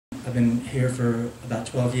I've been here for about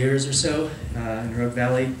 12 years or so in Rogue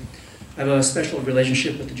Valley. I have a special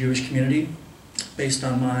relationship with the Jewish community based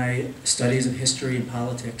on my studies of history and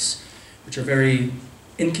politics, which are very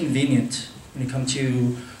inconvenient when you come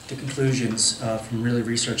to the conclusions from really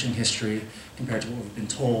researching history compared to what we've been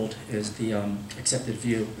told is the accepted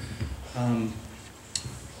view.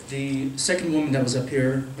 The second woman that was up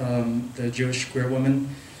here, the Jewish queer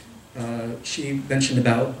woman, she mentioned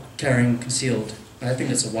about carrying concealed. I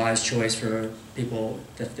think it's a wise choice for people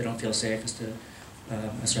that they don't feel safe is to,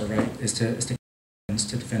 that's our right, is to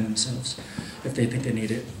defend themselves if they think they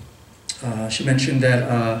need it. She mentioned that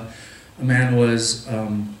a man was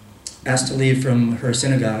asked to leave from her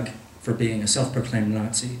synagogue for being a self-proclaimed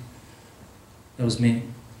Nazi. That was me.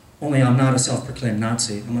 Only I'm not a self-proclaimed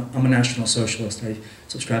Nazi. I'm a National Socialist. I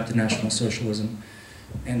subscribe to National Socialism.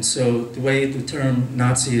 And so the way the term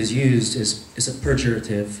Nazi is used is a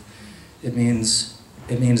pejorative. It means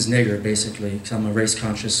nigger, basically, because I'm a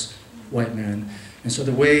race-conscious white man. And so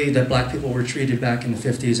the way that black people were treated back in the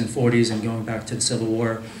 50s and 40s and going back to the Civil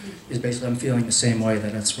War is basically I'm feeling the same way,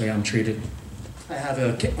 that's the way I'm treated. I have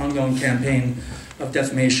an ongoing campaign of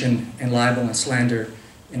defamation and libel and slander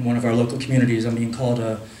in one of our local communities. I'm being called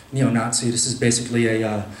a neo-Nazi. This is basically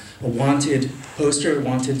a wanted poster,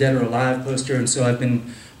 wanted dead or alive poster, and so I've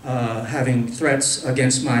been having threats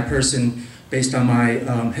against my person based on my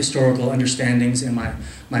historical understandings and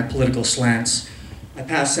my political slants. I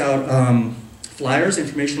pass out flyers,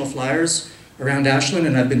 informational flyers around Ashland,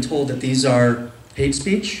 and I've been told that these are hate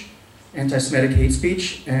speech, anti-Semitic hate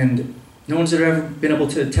speech, and no one's ever been able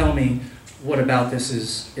to tell me what about this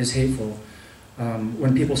is hateful.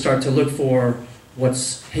 When people start to look for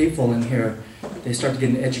what's hateful in here, they start to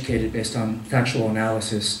get educated based on factual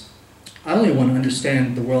analysis. I only want to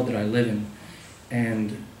understand the world that I live in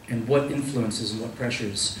and what influences and what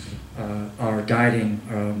pressures are guiding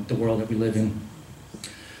the world that we live in.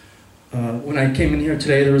 When I came in here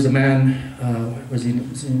today, there was a man, was he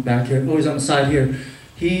back here? Oh, he's on the side here.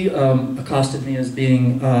 He accosted me as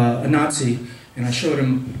being a Nazi, and I showed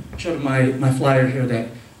him my flyer here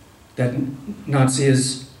that Nazi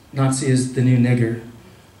is the new nigger,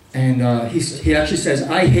 and he actually says,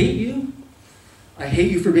 "I hate you. I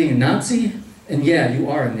hate you for being a Nazi, and yeah, you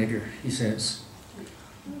are a nigger," he says.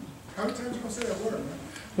 How many times are you gonna say that word, man?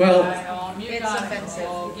 Well, it's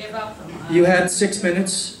offensive. Give up. You had 6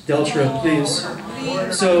 minutes, Deltra, please.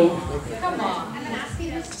 So, Come on.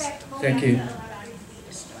 thank you.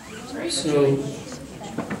 So,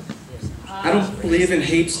 I don't believe in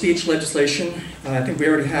hate speech legislation. I think we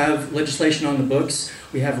already have legislation on the books.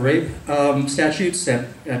 We have rape statutes.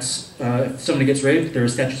 If somebody gets raped, there are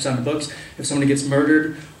statutes on the books. If somebody gets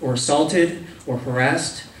murdered or assaulted or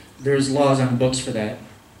harassed, there's laws on the books for that.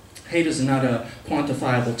 Hate is not a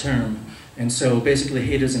quantifiable term, and so basically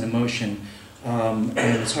hate is an emotion, and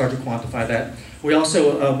it's hard to quantify that. We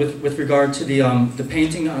also, with regard to the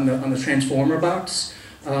painting on the transformer box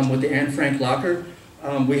with the Anne Frank locker,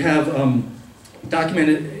 we have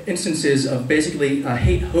documented instances of basically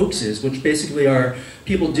hate hoaxes, which basically are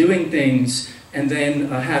people doing things and then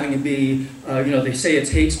having it be, they say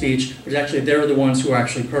it's hate speech, but actually they're the ones who are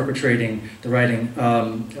actually perpetrating the writing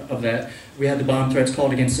of that. We had the bomb threats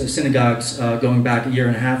called against the synagogues going back 1.5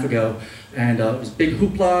 years ago, and it was a big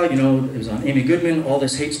hoopla, it was on Amy Goodman, all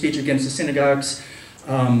this hate speech against the synagogues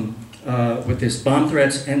with this bomb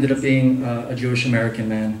threats ended up being a Jewish American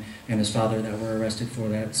man and his father that were arrested for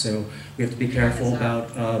that. So we have to be careful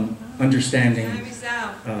about understanding. Time is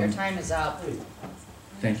out. Your time is up.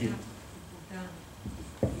 Thank you.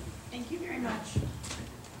 Thank you very much.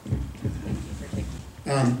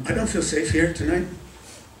 I don't feel safe here tonight.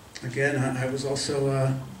 Again, I was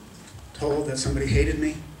also told that somebody hated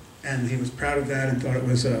me, and he was proud of that and thought it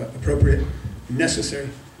was appropriate and necessary.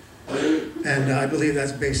 And I believe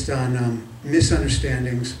that's based on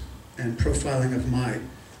misunderstandings and profiling of my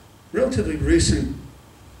relatively recent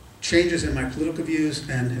changes in my political views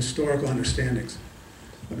and historical understandings.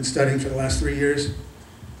 I've been studying for the last 3 years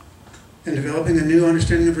and developing a new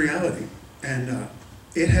understanding of reality. And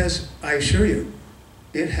it has, I assure you,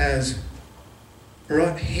 it has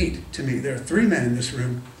brought hate to me. There are 3 men in this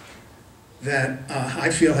room that I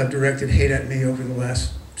feel have directed hate at me over the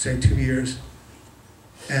last, say, 2 years.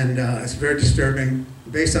 And it's very disturbing,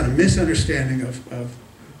 based on a misunderstanding of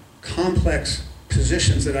complex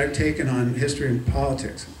positions that I've taken on history and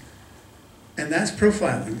politics. And that's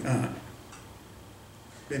profiling.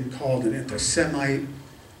 Been called an anti-Semite.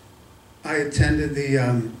 I attended the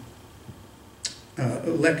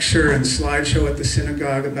lecture and slideshow at the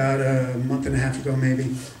synagogue about a month and a half ago,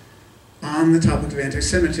 maybe, on the topic of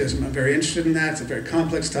anti-Semitism. I'm very interested in that. It's a very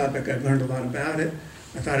complex topic. I've learned a lot about it.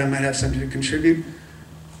 I thought I might have something to contribute.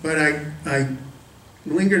 But I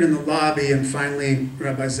lingered in the lobby, and finally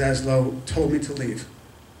Rabbi Zaslow told me to leave.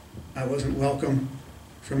 I wasn't welcome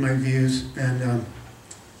for my views, and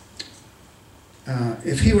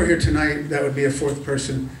if he were here tonight, that would be a fourth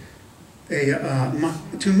person.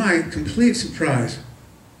 To my complete surprise,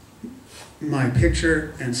 my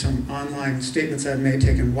picture and some online statements I've made,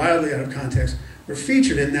 taken wildly out of context, were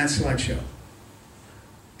featured in that slideshow.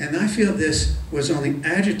 And I feel this was only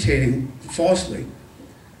agitating, falsely,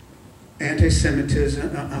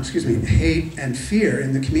 anti-Semitism, hate and fear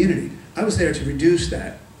in the community. I was there to reduce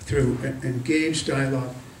that through engaged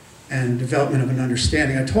dialogue and development of an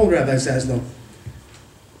understanding. I told Rabbi Zaslow,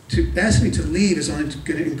 to ask me to leave is only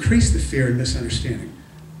going to increase the fear and misunderstanding.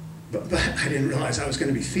 But I didn't realize I was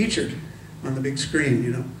going to be featured on the big screen,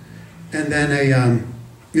 you know. And then a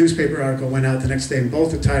newspaper article went out the next day in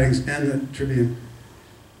both the Tidings and the Tribune,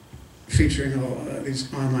 featuring all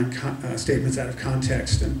these online statements out of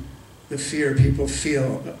context and the fear people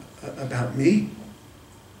feel about me.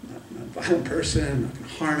 I'm not a violent person, I'm not going to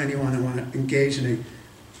harm anyone, I want to engage in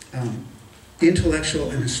a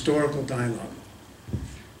intellectual and historical dialogue.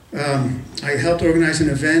 I helped organize an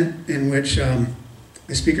event in which a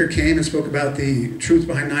speaker came and spoke about the truth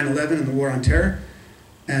behind 9/11 and the war on terror,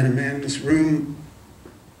 and a man in this room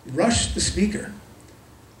rushed the speaker.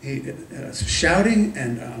 He shouting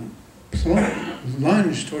and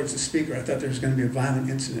lunged towards the speaker. I thought there was going to be a violent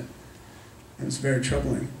incident. It was very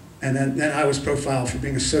troubling. And then I was profiled for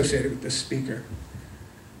being associated with this speaker.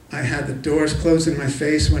 I had the doors closed in my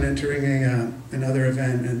face when entering another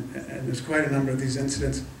event, and there's quite a number of these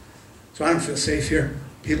incidents. So I don't feel safe here.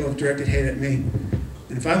 People have directed hate at me.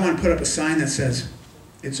 And if I want to put up a sign that says,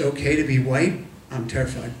 it's okay to be white, I'm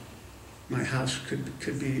terrified. My house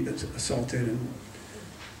could be assaulted.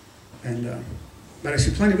 But I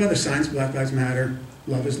see plenty of other signs, Black Lives Matter,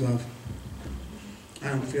 love is love. I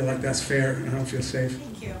don't feel like that's fair, and I don't feel safe.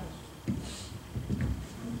 Thank you.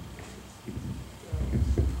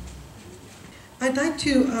 I'd like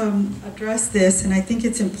to address this, and I think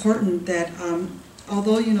it's important that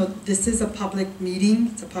although, you know, this is a public meeting,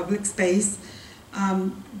 it's a public space,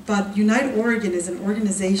 but Unite Oregon is an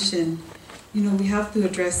organization, you know, we have to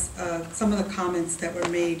address some of the comments that were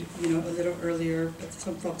made, you know, a little earlier, but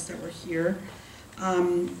some folks that were here.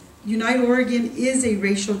 Unite Oregon is a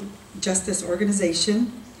racial justice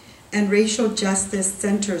organization, and racial justice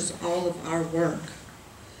centers all of our work.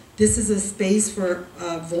 This is a space for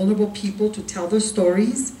vulnerable people to tell their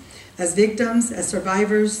stories as victims, as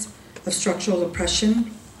survivors of structural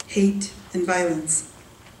oppression, hate, and violence.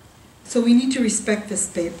 So we need to respect this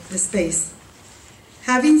space.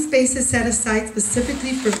 Having spaces set aside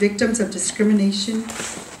specifically for victims of discrimination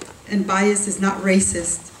and bias is not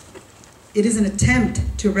racist. It is an attempt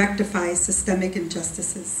to rectify systemic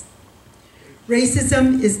injustices.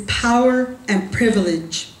 Racism is power and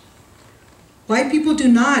privilege. White people do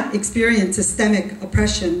not experience systemic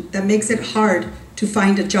oppression that makes it hard to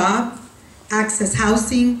find a job, access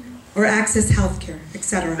housing, or access healthcare,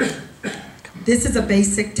 etc. This is a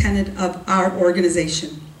basic tenet of our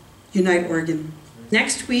organization, Unite Oregon.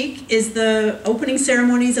 Next week is the opening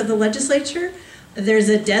ceremonies of the legislature. There's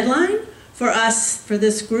a deadline for us, for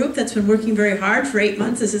this group that's been working very hard for 8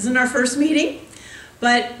 months. This isn't our first meeting,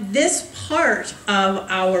 but this part of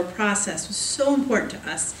our process was so important to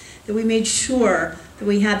us that we made sure that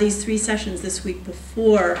we had these 3 sessions this week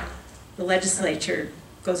before the legislature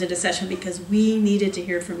goes into session, because we needed to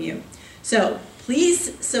hear from you. So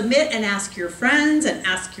please submit and ask your friends and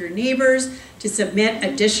ask your neighbors to submit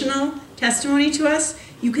additional testimony to us.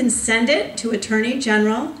 You can send it to Attorney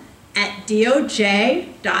General at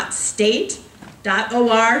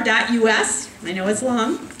doj.state.or.us. I know it's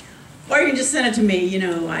long. Or you can just send it to me. You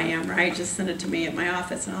know who I am, right? Just send it to me at my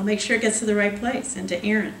office, and I'll make sure it gets to the right place, and to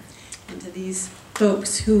Aaron, and to these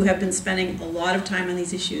folks who have been spending a lot of time on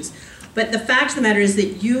these issues. But the fact of the matter is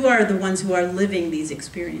that you are the ones who are living these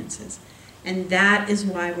experiences. And that is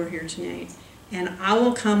why we're here tonight. And I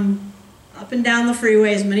will come up and down the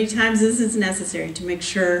freeway as many times as is necessary to make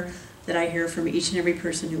sure that I hear from each and every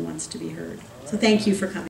person who wants to be heard. So thank you for coming.